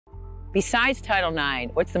Besides Title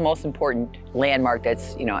IX, what's the most important landmark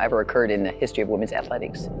that's ever occurred in the history of women's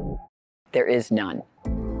athletics? There is none.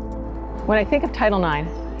 When I think of Title IX,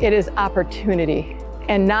 it is opportunity,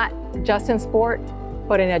 and not just in sport,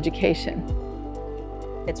 but in education.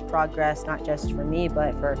 It's progress, not just for me,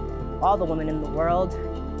 but for all the women in the world.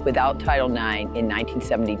 Without Title IX in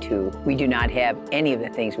 1972, we do not have any of the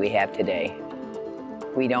things we have today.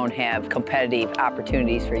 We don't have competitive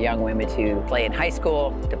opportunities for young women to play in high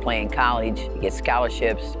school, to play in college, to get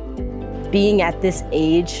scholarships. Being at this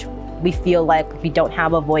age, we feel like we don't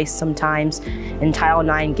have a voice sometimes, and Title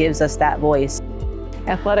IX gives us that voice.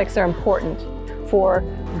 Athletics are important for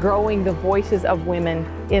growing the voices of women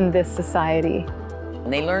in this society.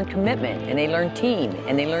 And they learn commitment, and they learn team,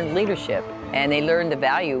 and they learn leadership, and they learn the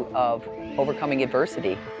value of overcoming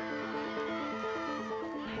adversity.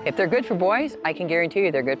 If they're good for boys, I can guarantee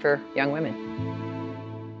you they're good for young women.